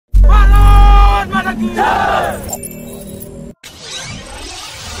The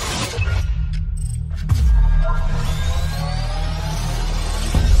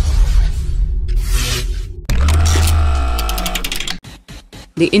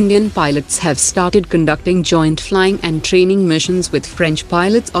Indian pilots have started conducting joint flying and training missions with French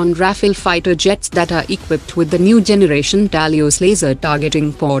pilots on Rafale fighter jets that are equipped with the new generation Talios laser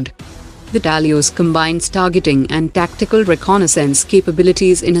targeting pod. The Talios combines targeting and tactical reconnaissance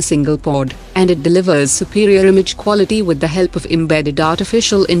capabilities in a single pod, and it delivers superior image quality with the help of embedded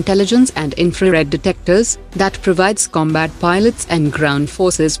artificial intelligence and infrared detectors that provides combat pilots and ground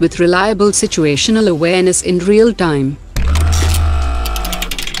forces with reliable situational awareness in real time.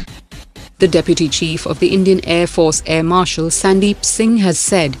 The Deputy Chief of the Indian Air Force Air Marshal Sandeep Singh has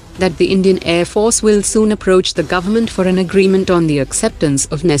said that the Indian Air Force will soon approach the government for an agreement on the acceptance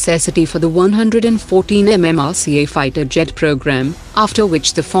of necessity for the 114 MMRCA fighter jet program, after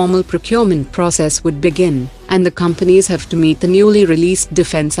which the formal procurement process would begin, and the companies have to meet the newly released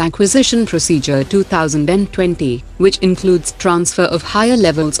Defence Acquisition Procedure 2020, which includes transfer of higher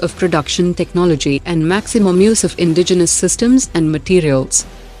levels of production technology and maximum use of indigenous systems and materials.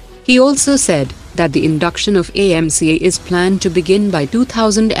 He also said that the induction of AMCA is planned to begin by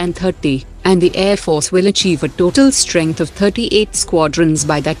 2030, and the Air Force will achieve a total strength of 38 squadrons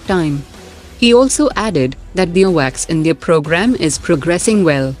by that time. He also added that the AWACS in their program is progressing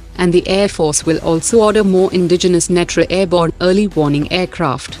well, and the Air Force will also order more indigenous Netra airborne early warning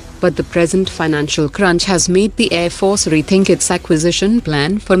aircraft, but the present financial crunch has made the Air Force rethink its acquisition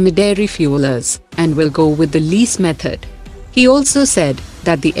plan for mid-air refuelers, and will go with the lease method. He also said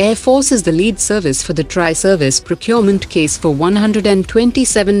that the Air Force is the lead service for the tri-service procurement case for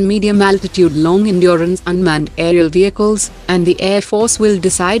 127 medium-altitude long-endurance unmanned aerial vehicles, and the Air Force will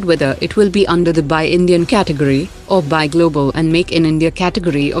decide whether it will be under the Buy Indian category or Buy Global and Make in India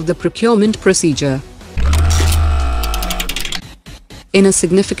category of the procurement procedure. In a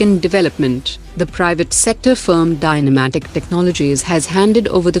significant development, the private sector firm Dynamatic Technologies has handed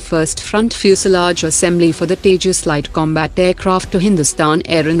over the first front fuselage assembly for the Tejas light combat aircraft to Hindustan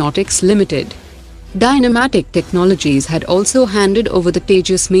Aeronautics Limited. Dynamatic Technologies had also handed over the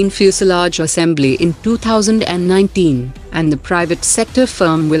Tejas main fuselage assembly in 2019, and the private sector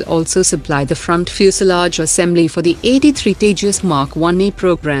firm will also supply the front fuselage assembly for the 83 Tejas Mark 1A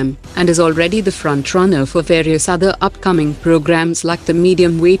program, and is already the front-runner for various other upcoming programs like the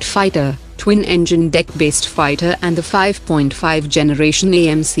medium-weight fighter, twin-engine deck-based fighter and the 5.5 generation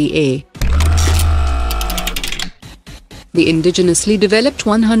AMCA. The indigenously developed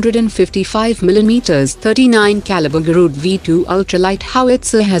 155mm 39 caliber GARUD-V2 ultralight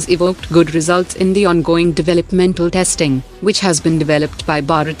howitzer has evoked good results in the ongoing developmental testing, which has been developed by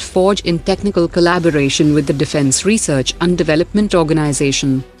Bharat Forge in technical collaboration with the Defence Research and Development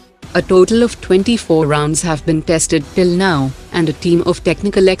Organization. A total of 24 rounds have been tested till now, and a team of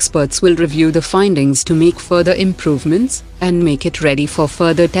technical experts will review the findings to make further improvements and make it ready for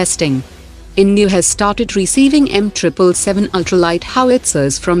further testing. India has started receiving M777 ultralight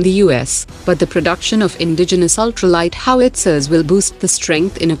howitzers from the US, but the production of indigenous ultralight howitzers will boost the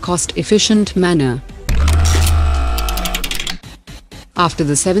strength in a cost-efficient manner. After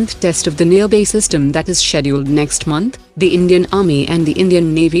the 7th test of the Nirbhay system that is scheduled next month, the Indian Army and the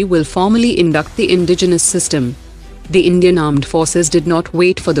Indian Navy will formally induct the indigenous system. The Indian Armed Forces did not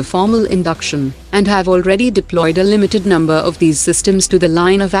wait for the formal induction, and have already deployed a limited number of these systems to the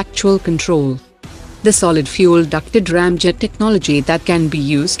line of actual control. The solid-fuel ducted ramjet technology that can be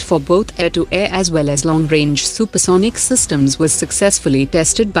used for both air-to-air as well as long-range supersonic systems was successfully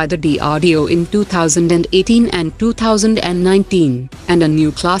tested by the DRDO in 2018 and 2019, and a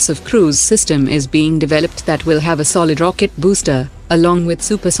new class of cruise system is being developed that will have a solid rocket booster, along with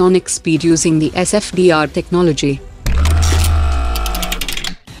supersonic speed using the SFDR technology.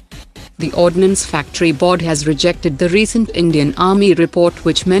 The Ordnance Factory Board has rejected the recent Indian Army report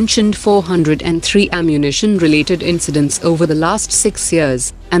which mentioned 403 ammunition-related incidents over the last 6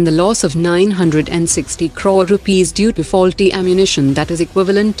 years, and the loss of 960 crore rupees due to faulty ammunition that is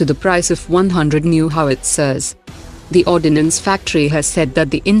equivalent to the price of 100 new howitzers. The Ordnance Factory has said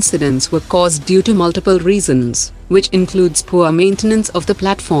that the incidents were caused due to multiple reasons, which includes poor maintenance of the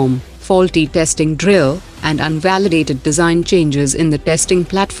platform, faulty testing drill, and unvalidated design changes in the testing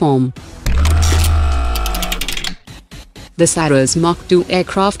platform. The Saras Mk2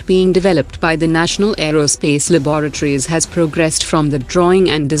 aircraft being developed by the National Aerospace Laboratories has progressed from the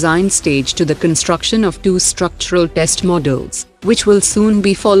drawing and design stage to the construction of 2 structural test models, which will soon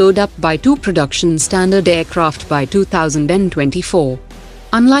be followed up by 2 production standard aircraft by 2024.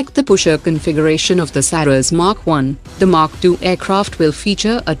 Unlike the pusher configuration of the Saras Mk2, the Mark II aircraft will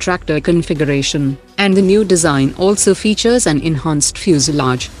feature a tractor configuration, and the new design also features an enhanced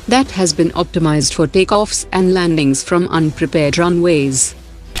fuselage that has been optimized for takeoffs and landings from unprepared runways.